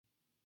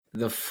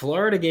The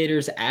Florida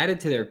Gators added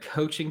to their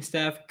coaching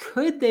staff.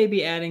 Could they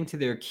be adding to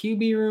their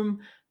QB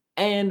room?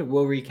 And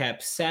we'll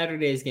recap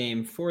Saturday's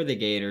game for the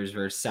Gators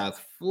versus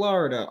South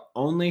Florida,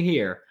 only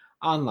here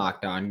on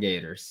Locked On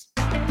Gators.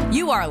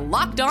 You are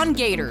Locked On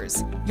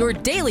Gators, your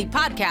daily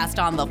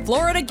podcast on the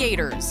Florida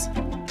Gators.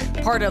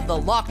 Part of the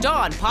Locked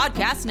On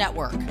Podcast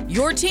Network,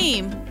 your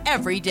team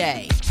every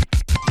day.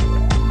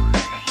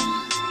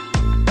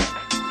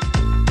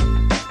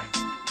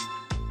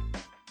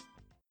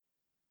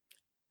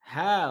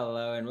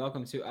 Hello and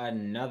welcome to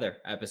another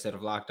episode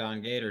of Locked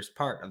On Gators,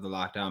 part of the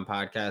Locked On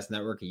Podcast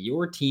Network,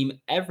 your team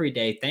every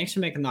day. Thanks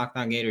for making Locked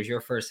On Gators your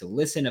first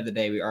listen of the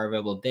day. We are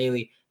available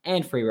daily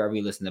and free wherever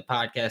you listen to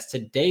podcasts.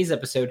 Today's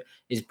episode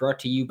is brought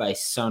to you by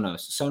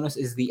Sonos. Sonos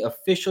is the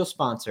official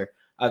sponsor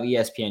of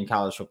ESPN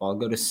College Football.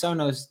 Go to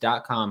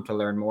Sonos.com to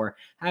learn more.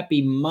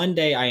 Happy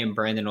Monday. I am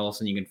Brandon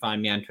Olson. You can find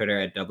me on Twitter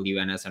at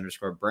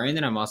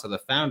WNS_Brandon. I'm also the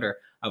founder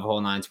of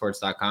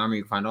Whole9Sports.com, where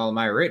you can find all of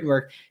my written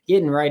work.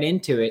 Getting right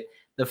into it.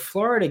 The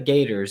Florida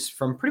Gators,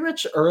 from pretty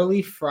much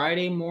early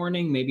Friday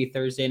morning, maybe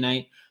Thursday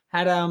night,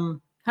 had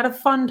a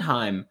fun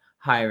time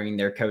hiring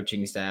their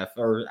coaching staff,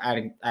 or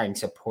adding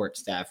support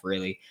staff,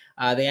 really.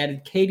 They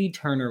added Katie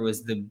Turner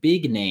was the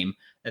big name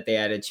that they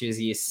added. She was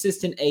the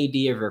assistant AD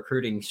of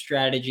recruiting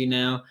strategy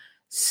now.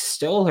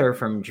 Stole her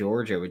from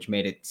Georgia, which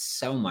made it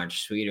so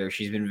much sweeter.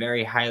 She's been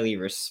very highly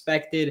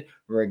respected,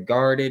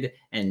 regarded,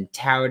 and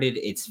touted.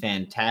 It's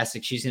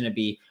fantastic. She's going to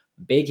be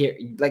big here.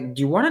 Like,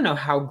 do you want to know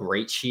how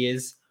great she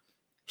is?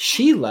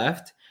 She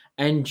left,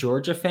 and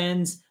Georgia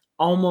fans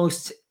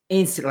almost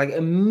instantly, like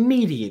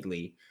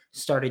immediately,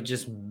 started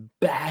just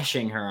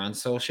bashing her on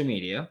social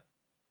media.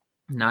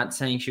 Not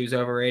saying she was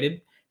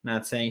overrated,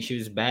 not saying she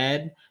was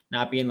bad,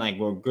 not being like,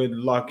 well, good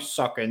luck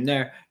sucking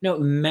there. No,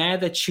 mad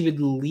that she would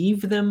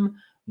leave them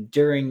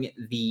during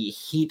the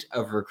heat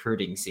of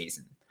recruiting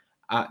season.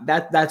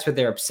 That's what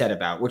they're upset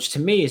about, which to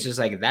me is just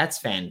like, that's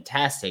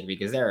fantastic,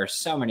 because there are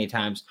so many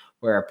times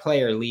where a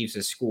player leaves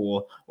a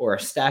school or a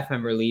staff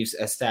member leaves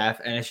a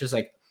staff, and it's just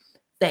like,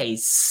 they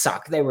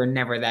suck. They were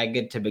never that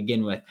good to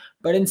begin with.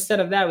 But instead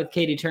of that, with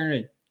Katie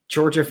Turner,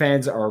 Georgia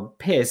fans are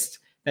pissed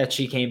that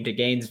she came to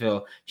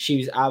Gainesville. She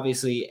was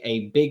obviously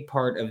a big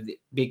part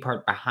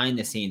behind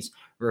the scenes,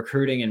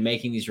 recruiting and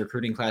making these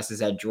recruiting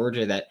classes at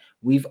Georgia that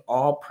we've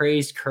all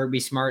praised Kirby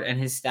Smart and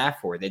his staff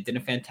for. They did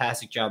a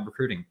fantastic job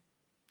recruiting.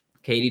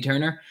 Katie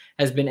Turner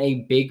has been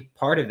a big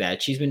part of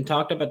that. She's been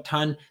talked up a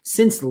ton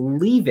since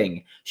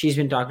leaving. She's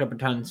been talked up a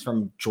ton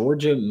from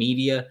Georgia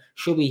media.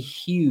 She'll be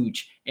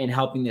huge in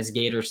helping this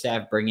Gator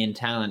staff bring in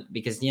talent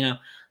because,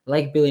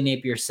 like Billy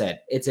Napier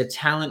said, it's a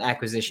talent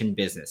acquisition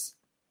business.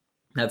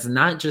 That's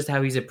not just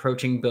how he's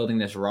approaching building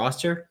this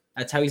roster.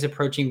 That's how he's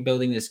approaching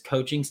building this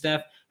coaching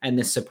staff and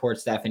this support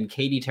staff. And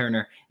Katie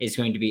Turner is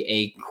going to be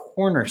a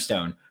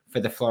cornerstone for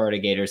the Florida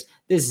Gators.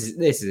 This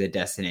is a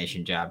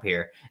destination job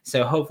here.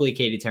 So hopefully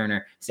Katie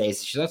Turner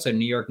stays. She's also a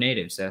New York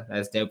native, so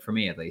that's dope for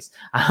me at least.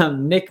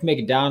 Nick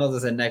McDonald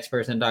is the next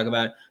person to talk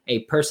about,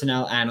 a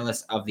personnel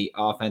analyst of the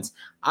offense.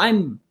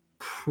 I'm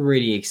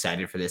pretty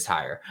excited for this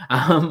hire.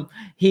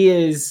 He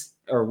is,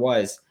 or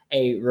was,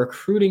 a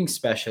recruiting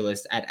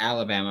specialist at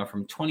Alabama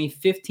from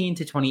 2015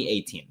 to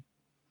 2018.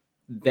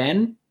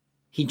 Then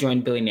he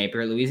joined Billy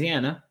Napier at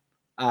Louisiana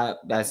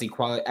as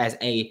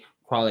a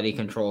quality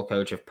control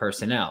coach of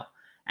personnel.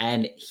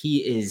 And he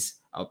is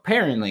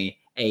apparently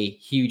a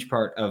huge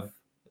part of,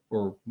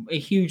 or a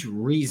huge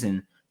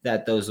reason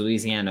that those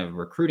Louisiana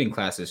recruiting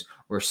classes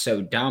were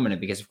so dominant,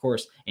 because of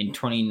course in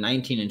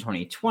 2019 and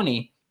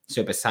 2020,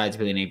 so besides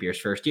Billy Napier's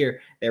first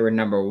year, they were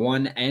number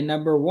one in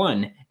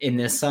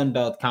the Sun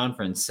Belt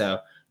Conference. So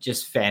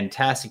just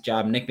fantastic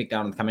job. Nick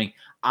McDonald coming.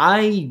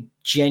 I'm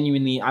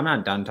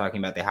not done talking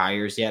about the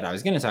hires yet. I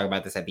was going to talk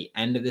about this at the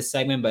end of this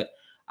segment, but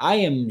I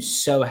am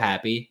so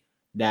happy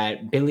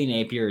that Billy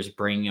Napier is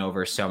bringing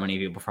over so many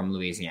people from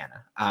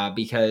Louisiana,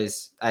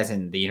 because, as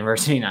in the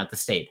university, not the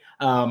state,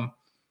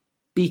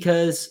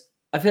 because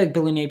I feel like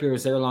Billy Napier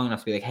was there long enough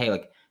to be like, hey,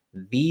 like,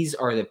 these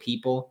are the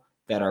people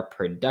that are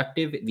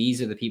productive.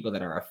 These are the people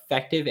that are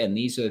effective, and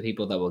these are the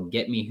people that will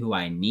get me who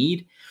I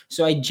need.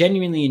 So I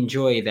genuinely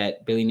enjoy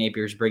that Billy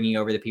Napier is bringing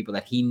over the people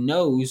that he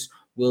knows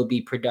will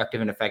be productive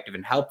and effective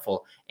and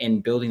helpful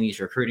in building these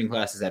recruiting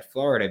classes at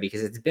Florida,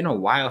 because it's been a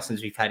while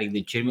since we've had a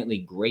legitimately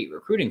great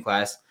recruiting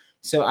class.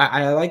 So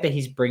I like that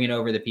he's bringing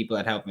over the people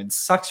that help. It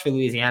sucks for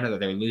Louisiana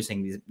that they're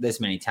losing this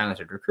many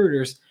talented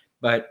recruiters,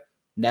 but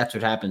that's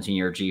what happens when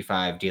you're a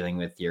G5 dealing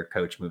with your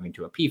coach moving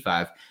to a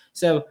P5.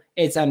 So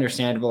it's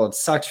understandable. It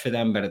sucks for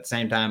them, but at the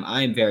same time,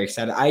 I'm very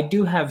excited. I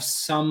do have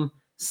some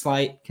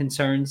slight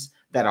concerns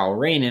that I'll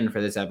rein in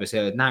for this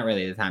episode. Not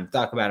really the time to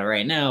talk about it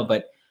right now,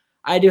 but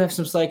I do have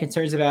some slight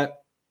concerns about,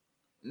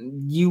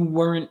 you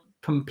weren't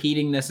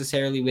competing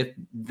necessarily with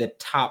the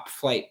top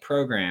flight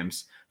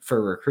programs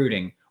for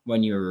recruiting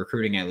when you were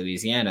recruiting at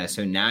Louisiana.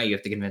 So now you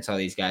have to convince all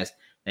these guys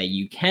that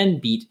you can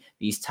beat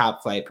these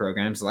top flight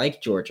programs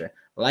like Georgia,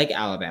 like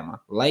Alabama,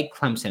 like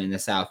Clemson in the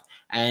South,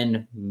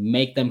 and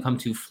make them come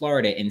to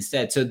Florida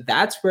instead. So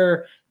that's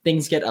where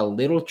things get a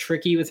little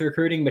tricky with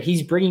recruiting, but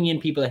he's bringing in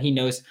people that he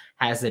knows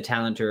has the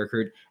talent to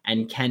recruit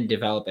and can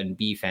develop and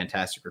be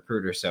fantastic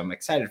recruiters. So I'm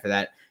excited for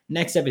that.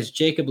 Next up is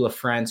Jacob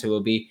LaFrance, who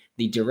will be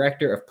the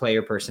director of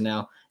player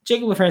personnel.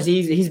 Jacob LaFrance,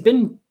 he's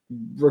been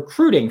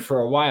recruiting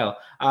for a while.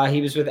 He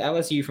was with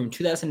LSU from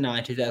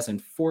 2009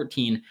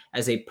 2014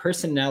 as a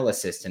personnel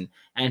assistant,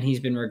 and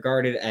he's been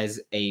regarded as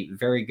a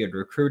very good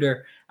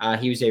recruiter.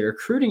 He was a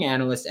recruiting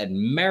analyst at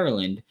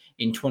Maryland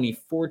in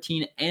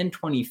 2014 and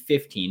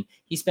 2015.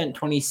 He spent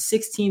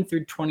 2016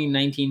 through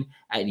 2019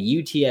 at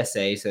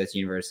UTSA, so that's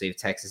University of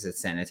Texas at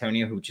San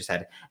Antonio, who just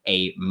had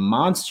a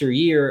monster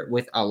year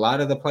with a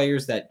lot of the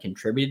players that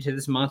contributed to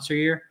this monster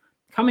year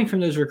coming from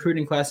those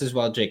recruiting classes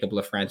while Jacob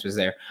LaFrance was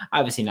there.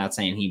 Obviously not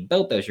saying he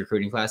built those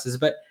recruiting classes,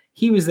 but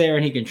he was there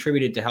and he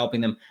contributed to helping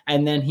them.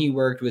 And then he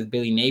worked with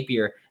Billy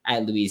Napier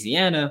at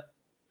Louisiana.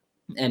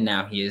 And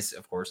now he is,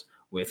 of course,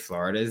 with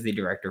Florida as the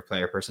director of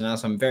player personnel.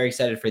 So I'm very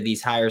excited for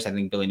these hires. I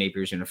think Billy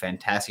Napier is doing a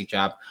fantastic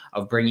job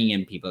of bringing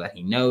in people that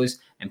he knows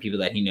and people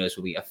that he knows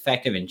will be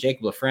effective. And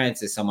Jacob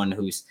LaFrance is someone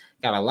who's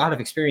got a lot of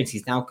experience.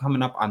 He's now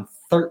coming up on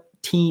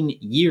 13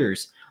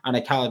 years on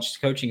a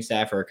college coaching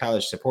staff or a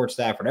college support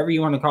staff, whatever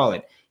you want to call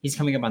it. He's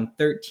coming up on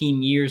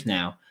 13 years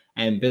now.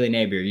 And Billy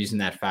Napier using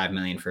that $5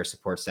 million for a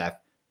support staff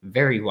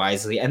very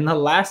wisely. And the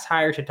last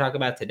hire to talk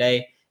about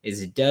today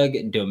is Doug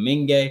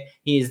Domingue.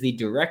 He is the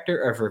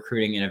director of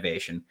recruiting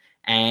innovation,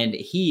 and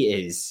he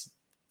is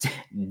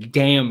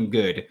damn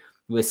good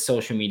with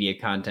social media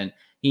content.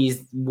 He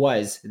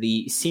was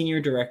the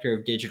senior director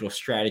of digital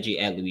strategy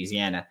at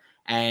Louisiana.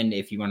 And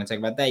if you want to talk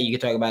about that, you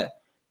could talk about,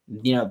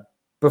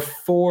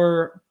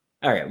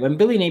 when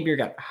Billy Napier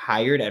got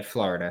hired at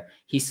Florida,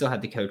 he still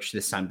had to coach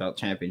the Sun Belt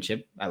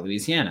Championship at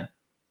Louisiana.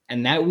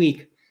 And that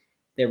week,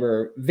 there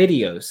were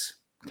videos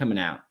coming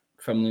out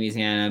from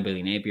Louisiana.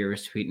 Billy Napier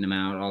was tweeting them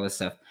out, all this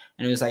stuff.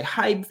 And it was like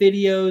hype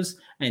videos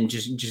and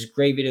just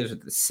great videos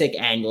with the sick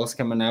angles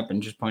coming up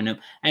and just pointing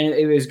up. And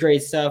it was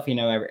great stuff.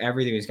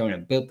 Everything was going.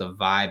 It built the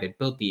vibe. It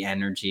built the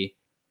energy.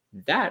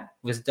 That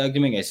was Doug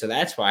Domingue. So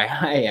that's why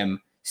I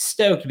am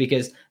stoked,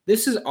 because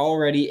this is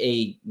already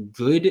a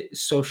good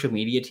social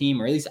media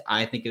team, or at least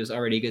I think it was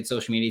already a good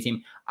social media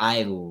team.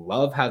 I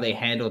love how they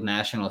handled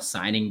National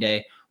Signing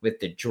Day with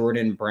the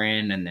Jordan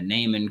brand and the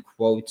name and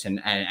quotes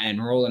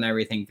and rolling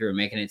everything through and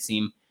making it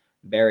seem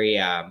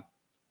very,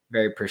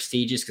 very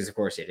prestigious, because of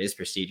course it is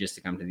prestigious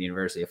to come to the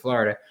University of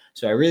Florida.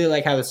 So I really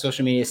like how the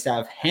social media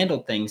staff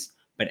handled things,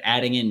 but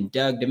adding in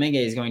Doug Domingue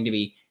is going to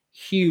be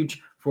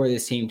huge for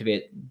this team to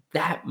be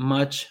that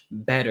much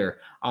better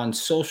on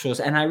socials.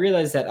 And I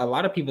realize that a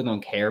lot of people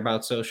don't care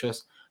about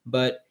socials,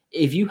 but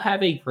if you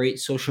have a great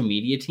social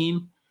media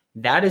team,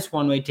 that is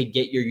one way to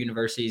get your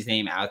university's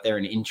name out there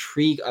and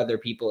intrigue other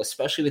people,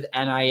 especially with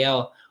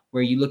NIL,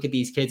 where you look at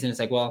these kids and it's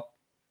like, well,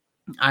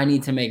 I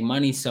need to make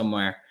money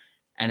somewhere.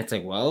 And it's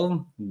like,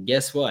 well,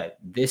 guess what?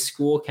 This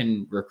school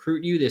can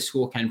recruit you. This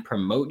school can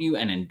promote you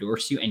and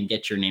endorse you and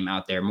get your name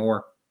out there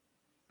more.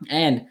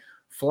 And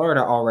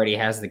Florida already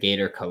has the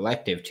Gator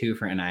Collective too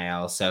for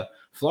NIL. So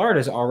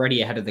Florida's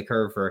already ahead of the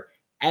curve for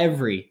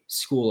every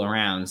school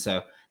around.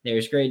 So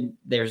there's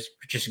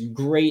just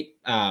great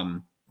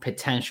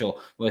potential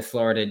with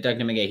Florida. Doug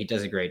Domingue, he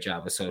does a great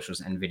job with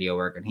socials and video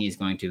work, and he's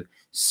going to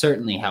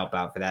certainly help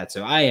out for that.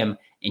 So I am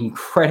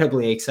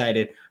incredibly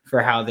excited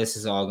for how this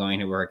is all going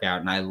to work out.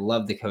 And I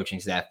love the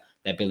coaching staff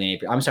that Billy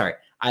Napier,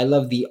 I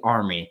love the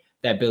army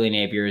that Billy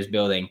Napier is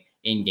building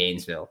in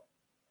Gainesville.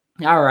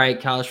 All right,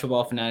 college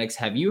football fanatics,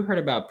 have you heard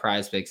about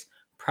Prize Picks?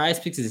 Prize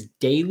Picks is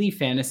daily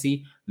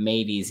fantasy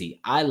made easy.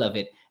 I love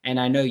it, and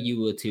I know you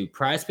will too.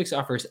 Prize Picks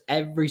offers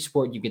every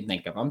sport you can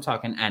think of. I'm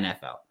talking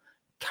NFL,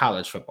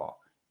 college football,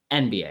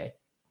 NBA,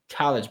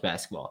 college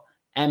basketball,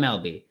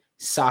 MLB,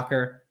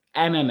 soccer,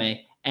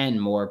 MMA,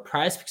 and more.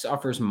 Prize Picks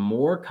offers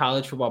more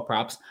college football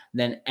props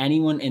than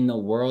anyone in the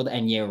world,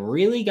 and you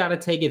really got to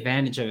take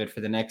advantage of it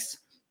for the next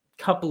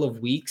couple of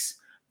weeks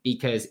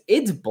because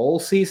it's bowl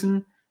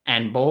season.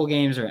 And bowl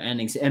games are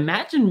ending. So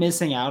imagine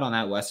missing out on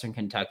that Western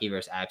Kentucky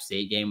versus App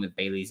State game with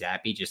Bailey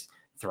Zappi just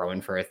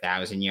throwing for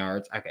 1,000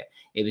 yards. Okay,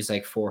 it was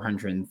like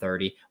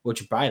 430,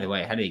 which, by the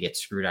way, how did he get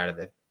screwed out of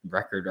the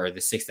record or the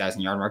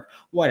 6,000 yard mark?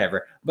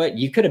 Whatever. But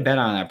you could have bet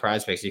on that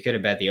Prize Picks. You could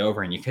have bet the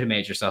over, and you could have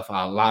made yourself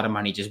a lot of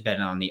money just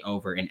betting on the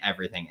over in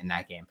everything in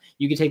that game.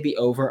 You could take the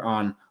over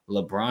on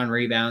LeBron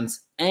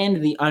rebounds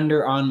and the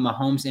under on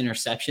Mahomes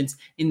interceptions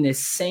in the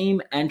same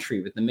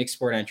entry with the mixed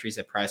sport entries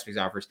that Prize Picks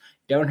offers.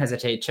 Don't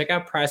hesitate. Check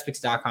out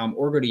prizepicks.com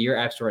or go to your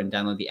app store and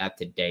download the app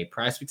today.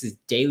 Prize Picks is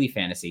daily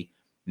fantasy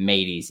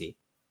made easy.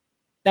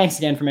 Thanks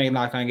again for making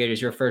Locked On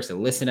Gators your first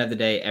listen of the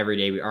day. Every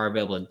day we are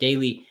available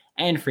daily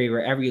and free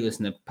wherever you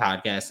listen to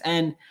podcasts.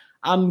 And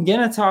I'm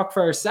going to talk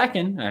for a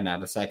segment,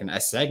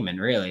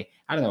 really.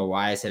 I don't know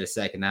why I said a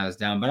second. That was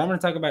dumb. But I'm going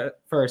to talk about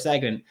for a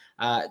second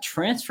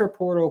transfer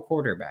portal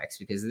quarterbacks,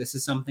 because this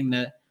is something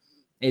that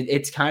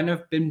it's kind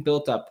of been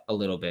built up a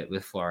little bit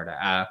with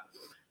Florida.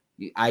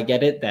 I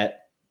get it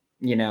that,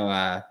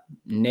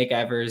 Nick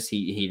Evers,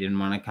 he didn't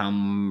want to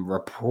come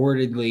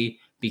reportedly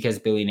because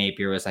Billy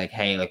Napier was like,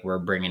 hey, like we're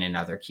bringing in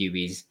other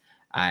QBs.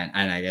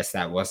 And I guess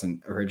that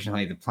wasn't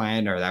originally the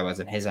plan, or that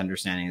wasn't his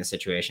understanding of the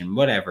situation,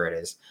 whatever it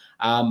is.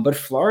 But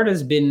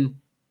Florida's been,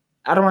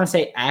 I don't want to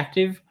say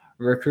active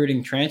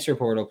recruiting transfer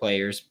portal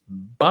players,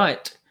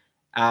 but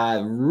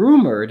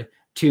rumored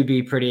to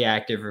be pretty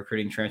active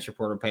recruiting transfer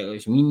portal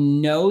players. We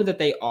know that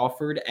they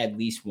offered at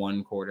least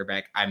one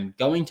quarterback. I'm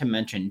going to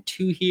mention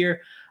two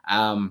here.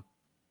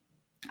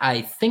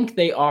 I think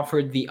they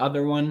offered the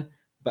other one,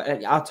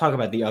 but I'll talk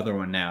about the other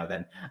one now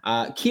then.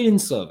 Kedon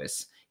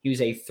Slovis. He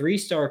was a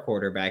 3-star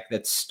quarterback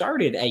that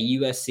started at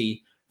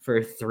USC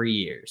for 3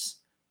 years.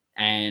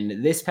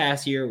 And this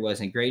past year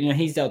wasn't great.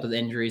 He's dealt with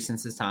injuries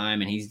since his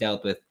time, and he's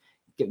dealt with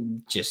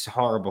just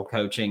horrible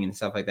coaching and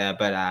stuff like that.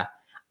 But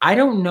I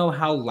don't know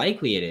how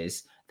likely it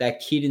is that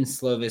Kedon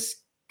Slovis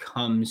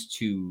comes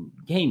to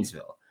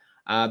Gainesville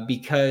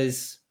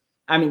because,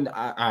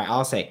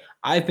 I'll say,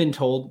 I've been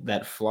told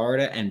that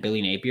Florida and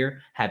Billy Napier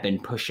have been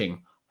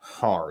pushing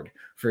hard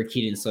for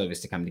Kedon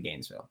Slovis to come to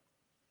Gainesville.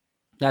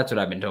 That's what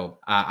I've been told.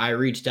 I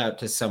reached out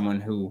to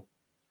someone who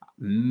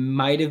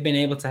might have been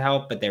able to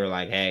help, but they were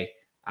like, hey,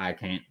 I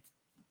can't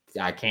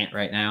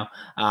right now.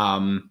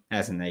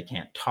 As in they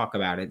can't talk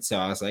about it. So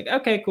I was like,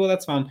 okay, cool.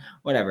 That's fine.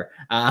 Whatever.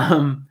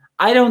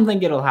 I don't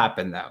think it'll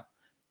happen though.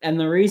 And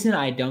the reason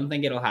I don't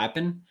think it'll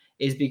happen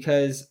is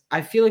because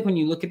I feel like when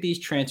you look at these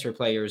transfer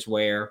players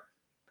where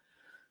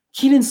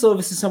Kedon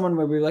Slovis is someone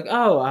where we're like,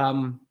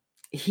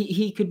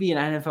 he could be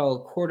an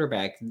NFL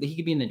quarterback. He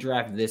could be in the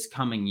draft this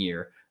coming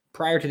year.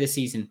 Prior to this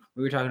season,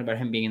 we were talking about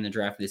him being in the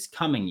draft this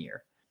coming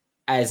year,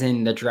 as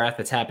in the draft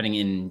that's happening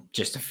in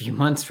just a few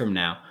months from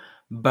now.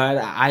 But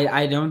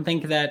I don't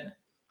think that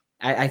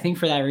 – I think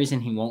for that reason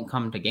he won't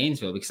come to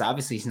Gainesville because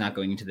obviously he's not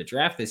going into the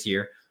draft this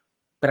year.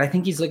 But I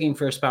think he's looking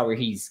for a spot where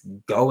he's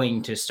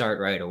going to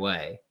start right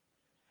away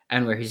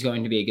and where he's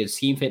going to be a good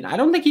scheme fit. And I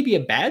don't think he'd be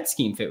a bad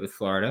scheme fit with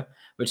Florida,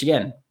 which,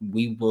 again,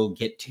 we will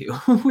get to.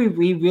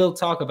 we will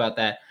talk about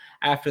that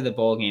after the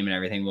bowl game and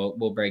everything.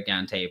 We'll break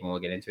down tape and we'll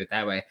get into it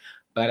that way.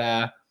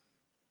 But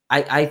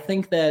I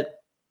think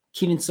that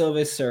Kedon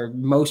Slovis or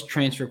most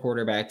transfer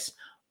quarterbacks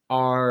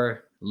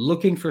are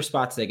looking for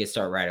spots they could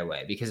start right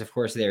away because, of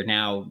course, they're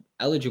now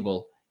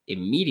eligible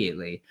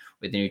immediately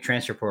with the new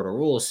transfer portal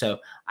rules. So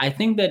I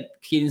think that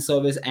Kedon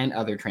Slovis and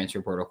other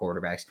transfer portal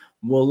quarterbacks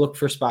will look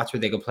for spots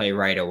where they could play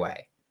right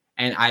away.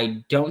 And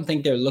I don't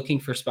think they're looking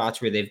for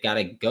spots where they've got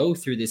to go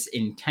through this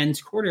intense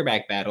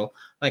quarterback battle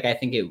like I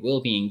think it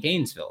will be in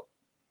Gainesville.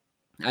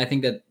 I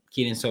think that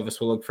Kedon Slovis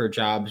will look for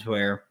jobs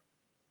where,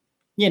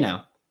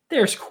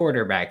 there's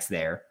quarterbacks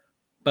there,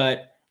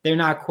 but they're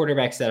not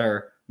quarterbacks that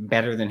are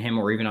better than him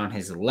or even on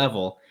his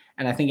level.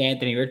 And I think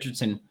Anthony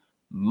Richardson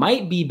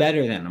might be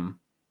better than him.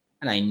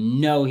 And I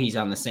know he's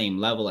on the same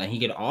level and he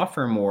could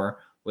offer more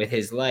with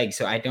his legs.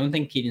 So I don't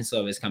think Kedon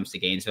Slovis comes to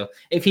Gainesville.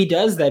 If he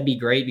does, that'd be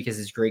great because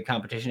it's great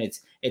competition.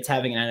 It's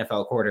having an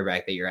NFL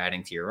quarterback that you're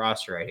adding to your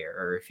roster right here,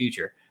 or a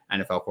future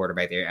NFL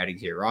quarterback that you're adding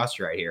to your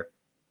roster right here.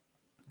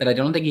 But I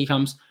don't think he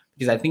comes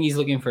because I think he's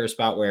looking for a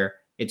spot where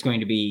it's going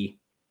to be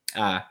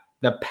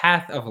the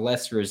path of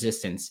less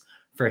resistance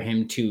for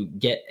him to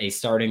get a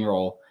starting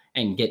role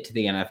and get to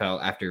the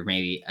NFL after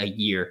maybe a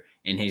year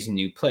in his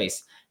new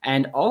place.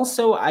 And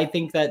also, I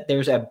think that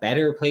there's a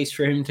better place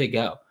for him to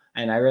go.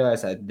 And I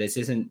realize that this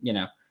isn't,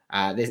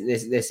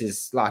 this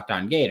is Locked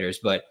On Gators,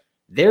 but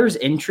there's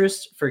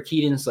interest for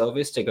Kedon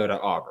Slovis to go to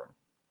Auburn.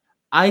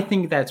 I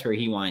think that's where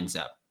he winds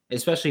up,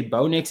 especially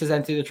Bo Nix has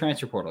entered the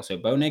transfer portal. So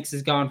Bo Nix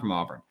is gone from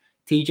Auburn.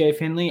 TJ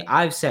Finley,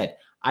 I've said,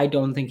 I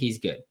don't think he's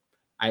good.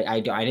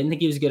 I didn't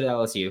think he was good at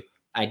LSU.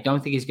 I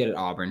don't think he's good at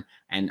Auburn,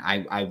 and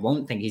I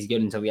won't think he's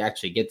good until he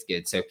actually gets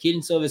good. So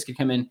Kedon Slovis could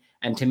come in,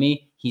 and to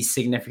me, he's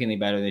significantly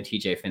better than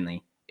TJ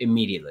Finley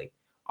immediately.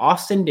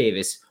 Austin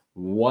Davis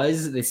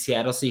was the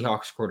Seattle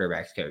Seahawks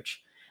quarterbacks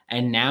coach,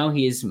 and now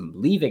he is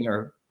leaving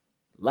or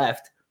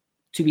left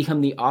to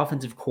become the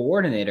offensive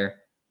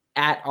coordinator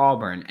at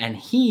Auburn, and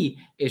he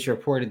is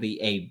reportedly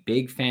a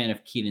big fan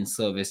of Kedon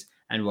Slovis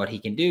and what he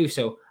can do.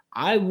 So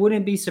I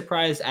wouldn't be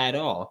surprised at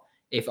all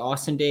if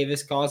Austin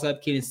Davis calls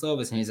up Kedon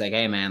Slovis and he's like,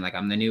 hey, man,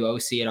 I'm the new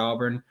OC at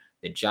Auburn.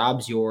 The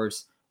job's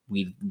yours.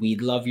 We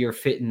love your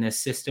fit in this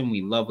system.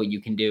 We love what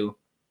you can do.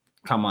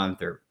 Come on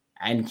through.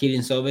 And Kedon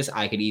Slovis,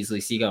 I could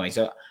easily see going.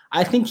 So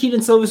I think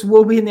Kedon Slovis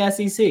will be in the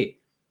SEC.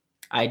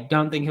 I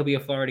don't think he'll be a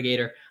Florida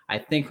Gator. I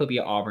think he'll be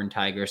an Auburn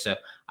Tiger. So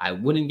I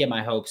wouldn't get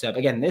my hopes up.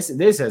 Again, this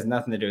has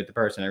nothing to do with the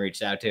person I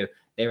reached out to.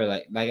 They were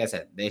like I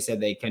said, they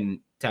said they couldn't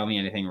tell me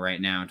anything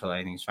right now until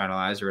anything's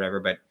finalized or whatever.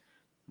 But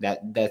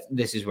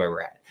this is where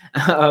we're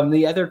at.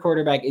 The other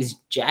quarterback is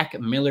Jack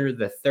Miller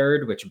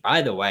III, which,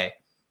 by the way,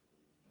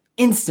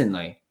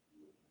 instantly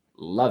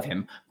love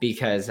him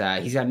because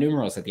he's got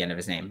numerals at the end of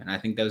his name, and I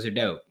think those are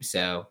dope.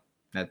 So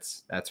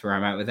that's where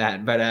I'm at with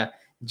that. But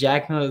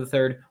Jack Miller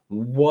III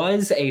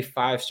was a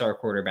 5-star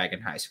quarterback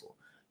in high school,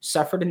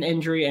 suffered an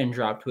injury and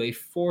dropped to a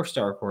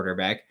 4-star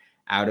quarterback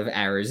out of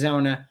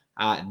Arizona.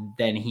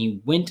 Then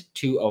he went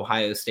to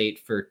Ohio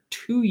State for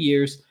 2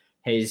 years.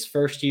 His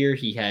first year,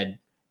 he had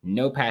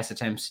no pass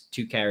attempts,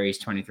 2 carries,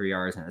 23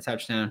 yards, and a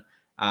touchdown.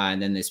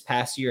 And then this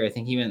past year, I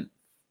think he went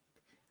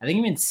I think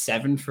he went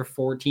 7 for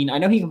 14. I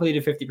know he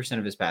completed 50%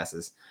 of his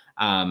passes.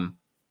 And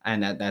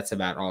that's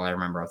about all I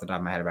remember off the top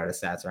of my head about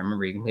his stats. I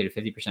remember he completed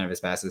 50% of his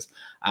passes.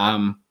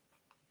 And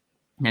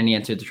he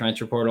entered the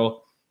transfer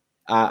portal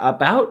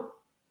about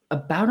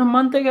a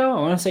month ago.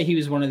 I want to say he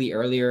was one of the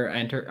earlier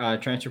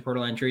transfer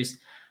portal entries.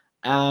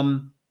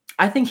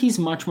 I think he's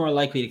much more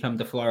likely to come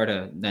to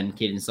Florida than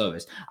Kedon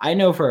Slovis. I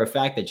know for a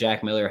fact that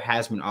Jack Miller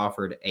has been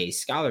offered a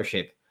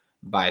scholarship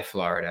by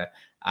Florida.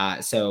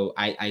 So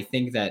I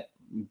think that,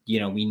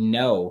 we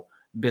know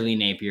Billy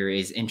Napier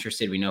is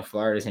interested. We know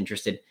Florida is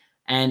interested.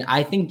 And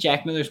I think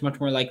Jack Miller is much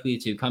more likely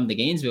to come to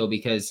Gainesville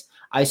because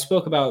I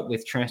spoke about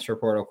with transfer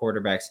portal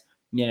quarterbacks,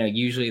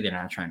 usually they're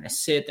not trying to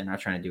sit. They're not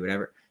trying to do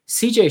whatever.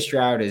 CJ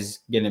Stroud is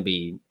going to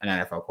be an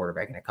NFL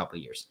quarterback in a couple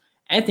of years.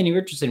 Anthony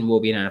Richardson will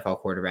be an NFL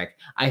quarterback.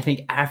 I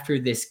think after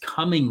this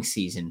coming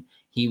season,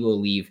 he will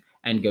leave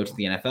and go to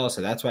the NFL.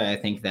 So that's why I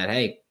think that,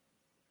 hey,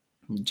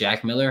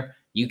 Jack Miller,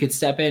 you could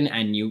step in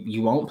and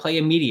you won't play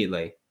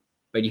immediately,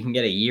 but you can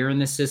get a year in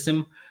the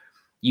system.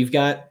 You've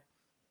got,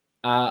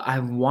 I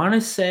want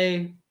to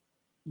say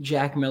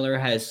Jack Miller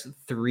has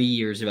 3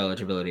 years of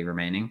eligibility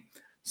remaining.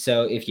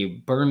 So if you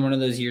burn one of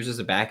those years as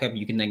a backup,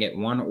 you can then get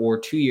 1 or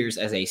 2 years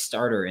as a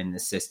starter in the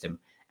system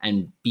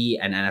and be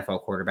an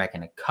NFL quarterback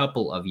in a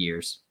couple of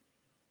years.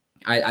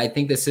 I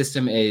think the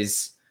system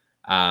is,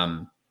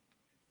 I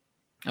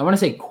want to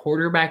say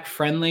quarterback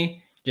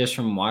friendly, just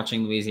from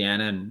watching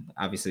Louisiana and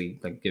obviously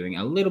like giving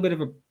a little bit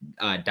of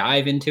a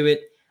dive into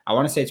it. I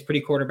want to say it's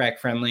pretty quarterback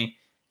friendly.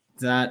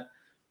 It's not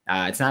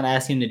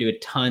asking him to do a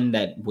ton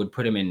that would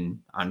put him in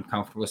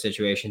uncomfortable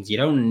situations. You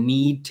don't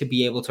need to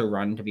be able to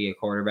run to be a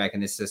quarterback in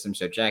this system.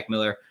 So Jack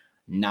Miller,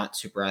 not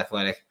super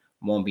athletic,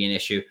 won't be an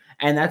issue.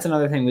 And that's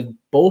another thing with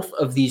both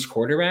of these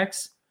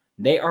quarterbacks.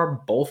 They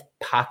are both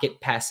pocket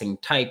passing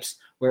types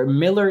where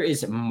Miller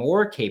is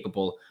more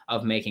capable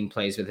of making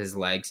plays with his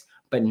legs,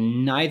 but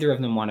neither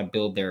of them want to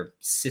build their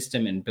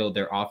system and build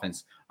their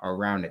offense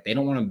around it. They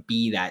don't want to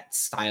be that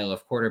style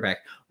of quarterback,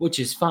 which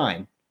is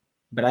fine.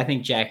 But I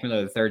think Jack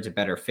Miller III is a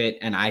better fit.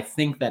 And I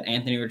think that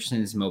Anthony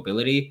Richardson's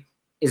mobility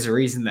is a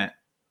reason that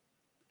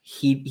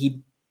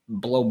he'd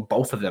blow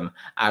both of them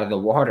out of the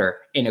water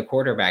in a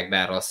quarterback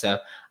battle. So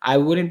I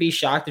wouldn't be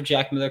shocked if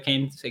Jack Miller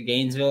came to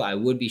Gainesville. I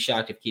would be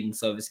shocked if Kedon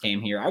Slovis came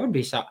here. I'd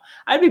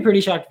be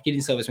pretty shocked if Kedon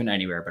Slovis went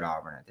anywhere but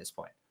Auburn at this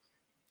point.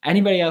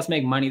 Anybody else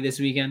make money this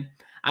weekend?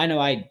 I know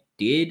I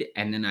did,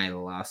 and then I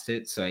lost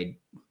it. So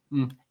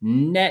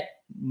net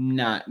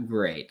not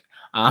great.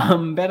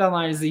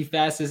 BetOnline is the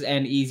fastest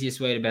and easiest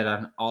way to bet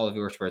on all of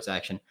your sports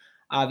action.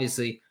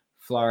 Obviously,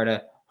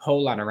 Florida,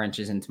 whole lot of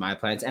wrenches into my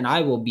plans. And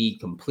I will be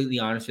completely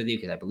honest with you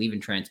because I believe in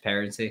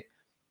transparency.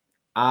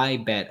 I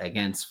bet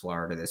against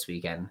Florida this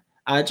weekend.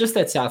 Just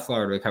that South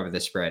Florida would cover the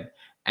spread.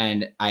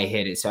 And I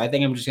hit it. So I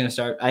think I'm just going to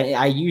start.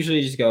 I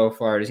usually just go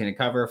Florida's going to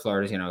cover.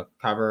 Florida's going to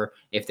cover.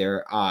 If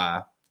they're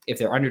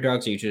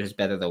underdogs, I usually just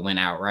bet that they'll win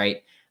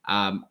outright.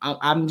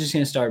 I'm just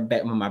going to start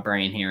betting with my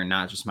brain here and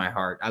not just my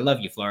heart. I love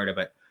you, Florida,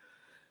 but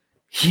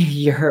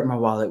you hurt my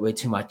wallet way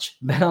too much.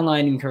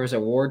 BetOnline even covers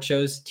award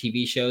shows,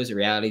 TV shows,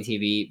 reality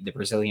TV, the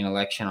Brazilian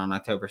election on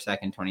October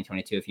 2nd,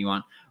 2022, if you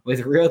want, with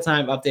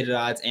real-time updated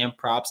odds and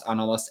props on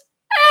almost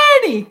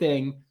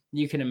anything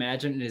you can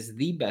imagine. It is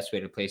the best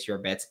way to place your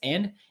bets,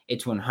 and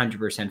it's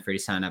 100% free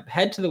to sign up.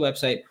 Head to the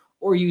website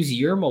or use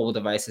your mobile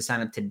device to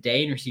sign up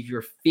today and receive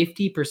your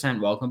 50%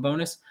 welcome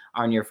bonus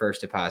on your first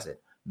deposit.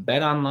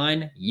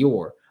 BetOnline,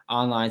 your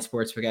online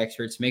sportsbook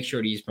experts. Make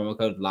sure to use promo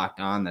code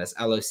LOCKEDON. That's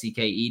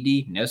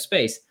LOCKED, no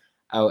space,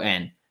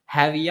 ON.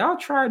 Have y'all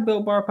tried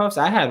Built Bar Puffs?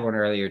 I had one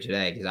earlier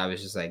today because I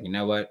was just like, you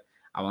know what?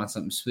 I want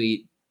something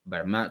sweet,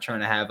 but I'm not trying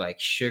to have like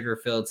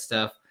sugar-filled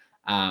stuff.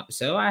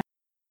 So I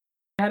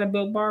had a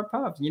Built Bar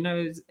Puff.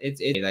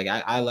 It's like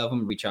I love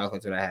them. Wheat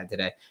chocolate's what I had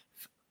today.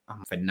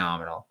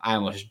 Phenomenal. I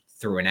almost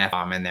threw an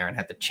F-bomb in there and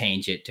had to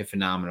change it to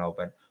phenomenal,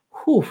 but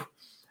whew.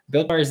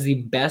 Built Bar is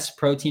the best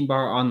protein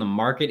bar on the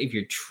market if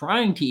you're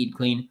trying to eat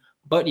clean,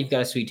 but you've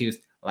got a sweet tooth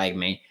like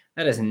me.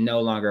 That is no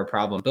longer a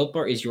problem. Built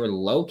Bar is your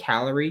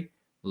low-calorie,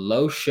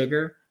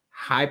 low-sugar,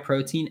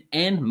 high-protein,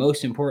 and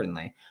most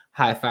importantly,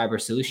 high-fiber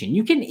solution.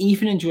 You can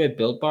even enjoy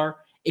Built Bar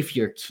if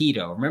you're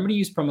keto. Remember to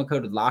use promo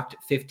code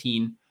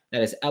LOCKED15,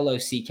 that is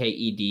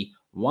LOCKED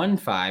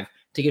 15,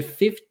 to get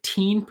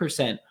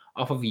 15%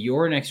 off of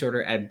your next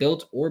order at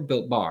built or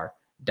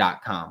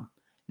builtbar.com.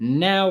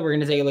 Now we're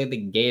going to take a look at the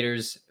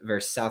Gators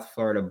versus South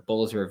Florida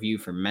Bulls review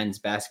for men's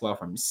basketball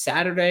from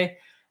Saturday.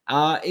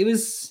 It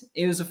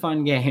was a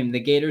fun game. The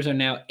Gators are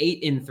now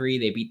 8-3.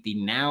 They beat the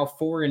now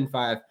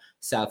 4-5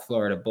 South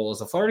Florida Bulls.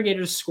 The Florida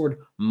Gators scored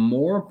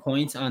more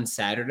points on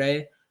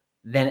Saturday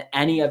than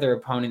any other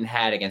opponent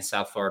had against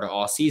South Florida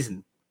all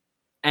season.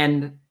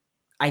 And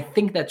I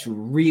think that's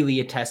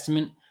really a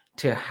testament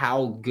to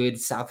how good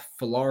South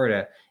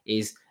Florida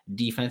is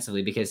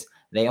defensively because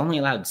they only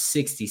allowed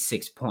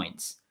 66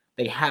 points.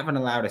 They haven't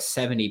allowed a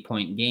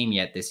 70-point game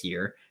yet this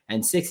year,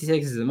 and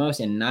 66 is the most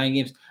in 9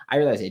 games. I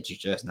realize it's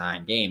just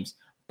 9 games,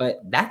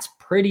 but that's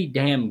pretty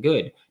damn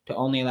good to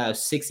only allow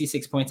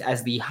 66 points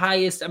as the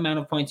highest amount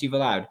of points you've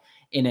allowed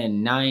in a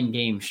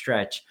 9-game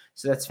stretch.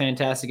 So that's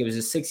fantastic. It was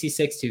a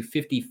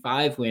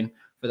 66-55 win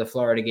for the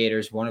Florida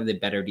Gators, one of the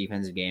better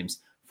defensive games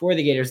for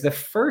the Gators. The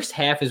first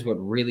half is what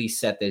really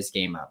set this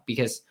game up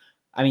because,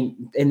 I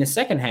mean, in the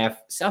second half,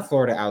 South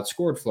Florida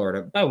outscored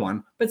Florida by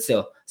 1, but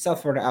still,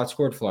 South Florida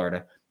outscored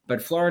Florida.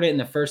 But Florida in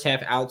the first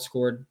half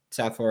outscored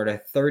South Florida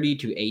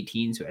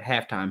 30-18. So at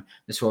halftime,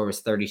 the score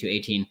was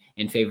 30-18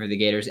 in favor of the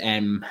Gators.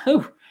 And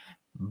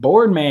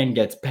Boardman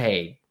gets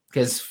paid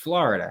because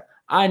Florida,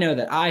 I know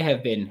that I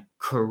have been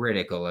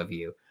critical of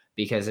you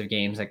because of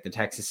games like the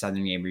Texas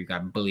Southern game where you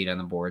got bullied on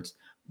the boards.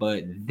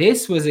 But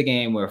this was a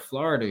game where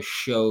Florida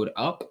showed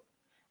up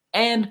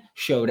and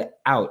showed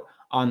out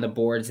on the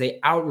boards. They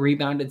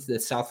out-rebounded the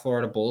South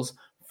Florida Bulls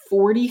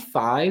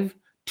 45-27.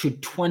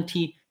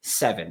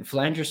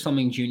 Phlandrous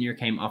Fleming Jr.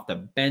 came off the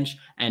bench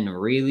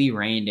and really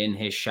reined in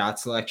his shot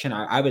selection.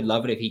 I would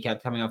love it if he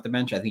kept coming off the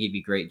bench. I think he'd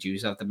be great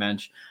juice off the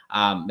bench.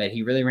 But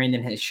he really reined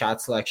in his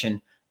shot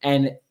selection.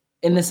 And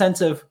in the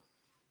sense of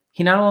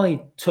he not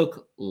only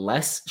took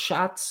less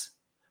shots,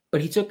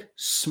 but he took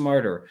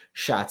smarter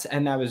shots.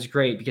 And that was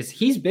great because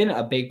he's been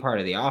a big part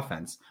of the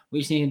offense. We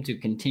just need him to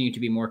continue to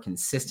be more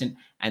consistent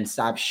and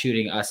stop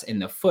shooting us in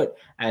the foot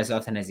as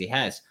often as he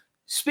has.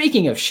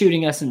 Speaking of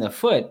shooting us in the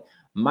foot,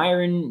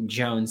 Myron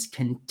Jones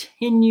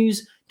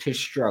continues to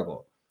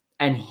struggle.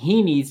 And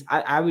he needs,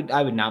 I would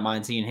not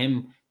mind seeing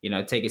him,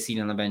 take a seat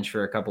on the bench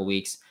for a couple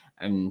weeks.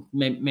 And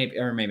maybe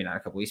not a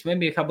couple weeks,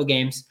 maybe a couple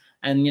games.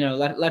 And,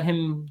 let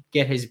him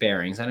get his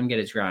bearings, let him get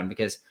his ground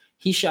because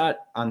he shot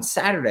on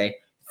Saturday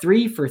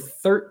 3 for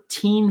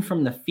 13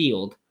 from the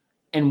field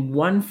and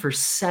 1 for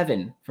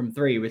 7 from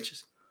 3, which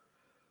is,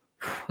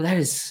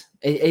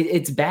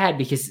 it's bad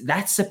because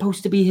that's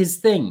supposed to be his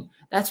thing.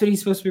 That's what he's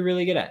supposed to be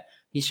really good at.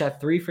 He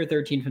shot 3 for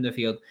 13 from the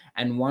field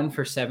and 1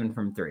 for 7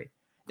 from 3.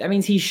 That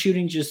means he's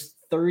shooting just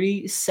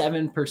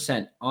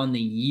 37% on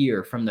the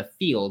year from the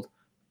field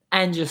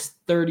and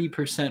just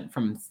 30%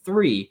 from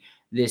 3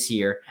 this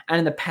year. And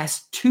in the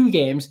past 2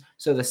 games,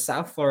 so the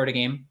South Florida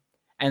game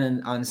and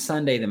then on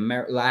Sunday,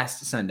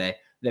 last Sunday,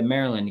 the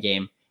Maryland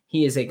game,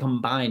 he is a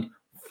combined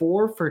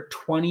 4 for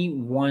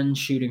 21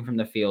 shooting from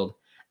the field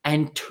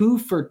and 2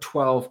 for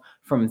 12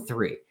 from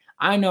 3.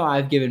 I know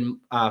I've given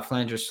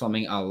Phlandrous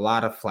Fleming a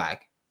lot of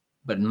flack,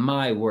 but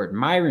my word,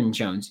 Myron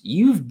Jones,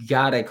 you've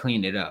got to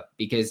clean it up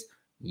because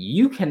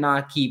you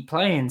cannot keep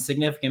playing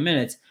significant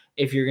minutes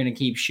if you're going to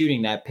keep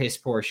shooting that piss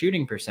poor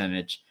shooting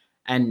percentage.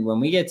 And when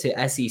we get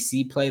to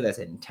SEC play that's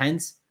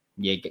intense,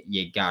 you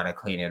got to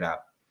clean it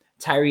up.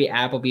 Tyree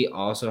Appleby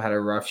also had a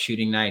rough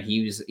shooting night.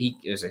 He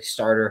was a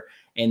starter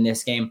in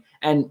this game.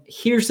 And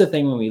here's the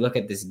thing when we look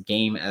at this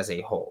game as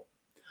a whole.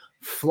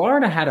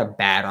 Florida had a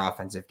bad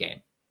offensive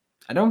game.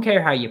 I don't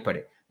care how you put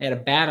it. They had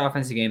a bad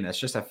offensive game. That's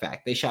just a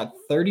fact. They shot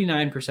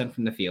 39%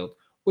 from the field,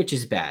 which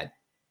is bad.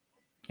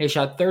 They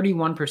shot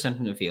 31%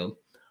 from the field,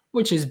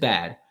 which is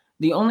bad.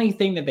 The only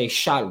thing that they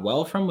shot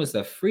well from was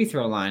the free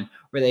throw line,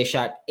 where they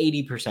shot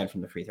 80%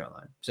 from the free throw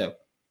line. So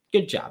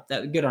good job.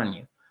 Good on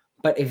you.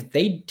 But if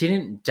they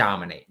didn't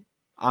dominate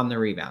on the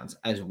rebounds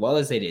as well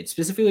as they did,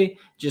 specifically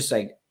just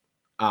like,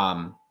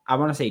 I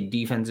want to say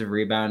defensive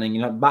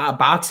rebounding,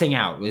 boxing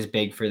out was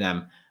big for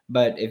them.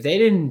 But if they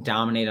didn't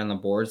dominate on the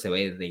boards the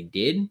way that they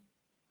did,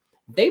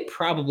 they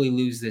probably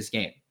lose this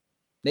game.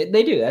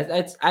 They do.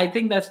 I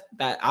think that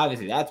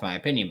obviously that's my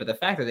opinion. But the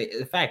fact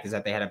is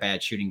that they had a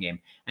bad shooting game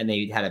and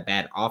they had a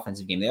bad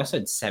offensive game. They also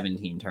had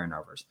 17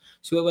 turnovers.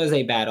 So it was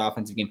a bad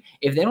offensive game.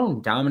 If they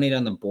don't dominate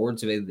on the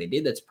boards the way that they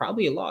did, that's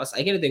probably a loss.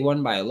 I get it. They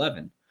won by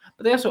 11,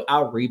 but they also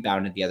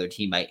out-rebounded the other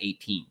team by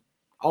 18,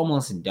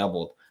 almost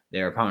doubled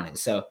their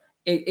opponents. So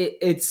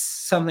it's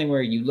something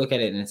where you look at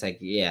it and it's like,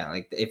 yeah,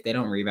 like if they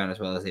don't rebound as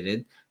well as they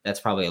did, that's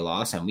probably a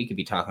loss. And we could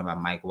be talking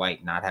about Mike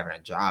White not having a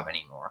job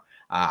anymore.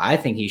 I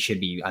think he should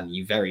be on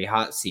the very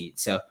hot seat.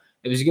 So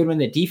it was a good one.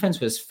 The defense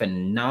was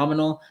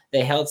phenomenal.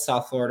 They held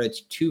South Florida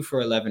to 2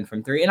 for 11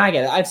 from 3. And I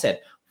get it. I've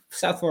said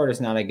South Florida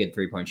is not a good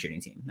 3-point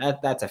shooting team.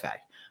 That's a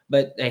fact.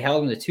 But they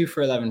held them to 2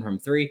 for 11 from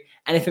 3.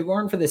 And if it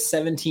weren't for the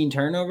 17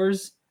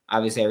 turnovers,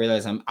 obviously I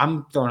realize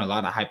I'm throwing a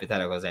lot of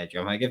hypotheticals at you.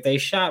 I'm like, if they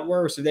shot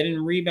worse, if they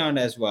didn't rebound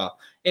as well,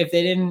 if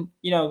they didn't,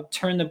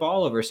 turn the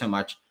ball over so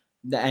much,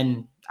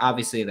 and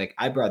obviously like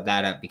I brought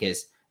that up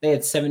because they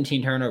had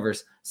 17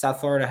 turnovers. South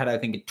Florida had, I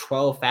think,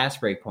 12 fast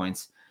break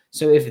points.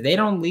 So if they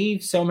don't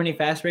leave so many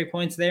fast break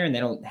points there and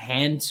they don't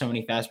hand so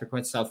many fast break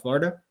points to South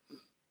Florida,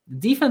 the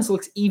defense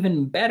looks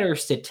even better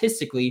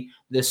statistically.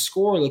 The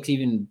score looks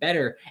even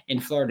better in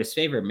Florida's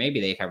favor.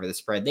 Maybe they cover the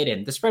spread. They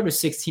didn't. The spread was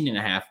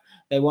 16.5.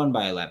 They won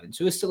by 11.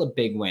 So it was still a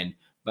big win,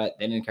 but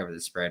they didn't cover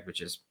the spread,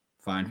 which is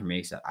fine for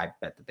me because I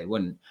bet that they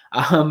wouldn't.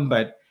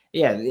 But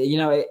yeah,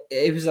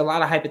 it was a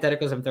lot of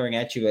hypotheticals I'm throwing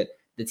at you, but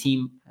the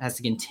team has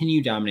to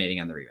continue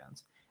dominating on the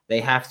rebounds. They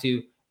have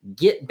to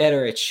get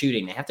better at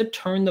shooting. They have to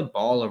turn the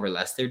ball over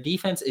less. Their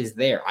defense is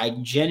there. I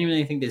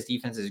genuinely think this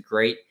defense is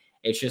great.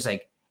 It's just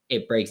like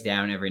it breaks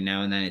down every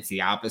now and then. It's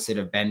the opposite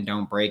of bend,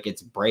 don't break.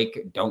 It's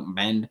break, don't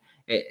bend.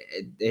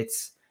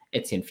 It's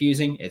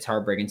confusing. It's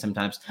heartbreaking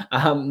sometimes.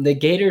 The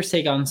Gators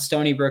take on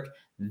Stony Brook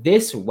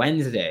this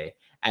Wednesday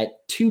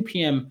at 2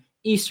 p.m.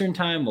 Eastern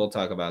time. We'll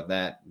talk about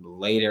that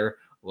later.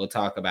 We'll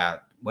talk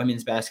about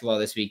women's basketball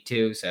this week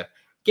too, so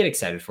get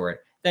excited for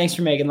it. Thanks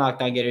for making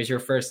Locked On Gators your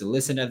first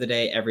listen of the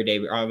day every day.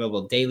 We are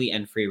available daily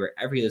and free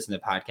wherever you listen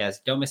to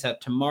podcasts. Don't miss out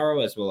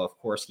tomorrow, as we'll, of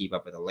course, keep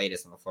up with the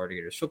latest on the Florida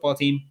Gators football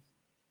team.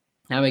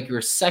 Now make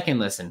your second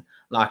listen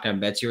Locked On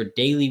Bets, your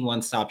daily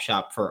one-stop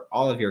shop for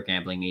all of your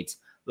gambling needs.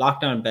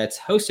 Locked On Bets,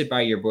 hosted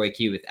by your boy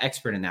Q, with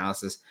expert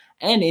analysis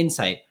and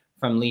insight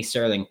from Lee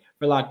Sterling.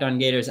 For Locked On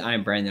Gators,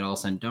 I'm Brandon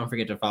Olson. Don't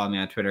forget to follow me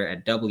on Twitter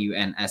at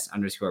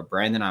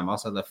WNS_Brandon. I'm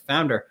also the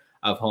founder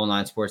of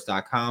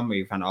WholeNineSports.com, where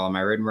you find all of my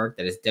written work.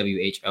 That is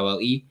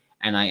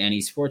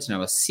WHOLENINE Sports. And I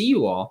will see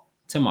you all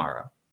tomorrow.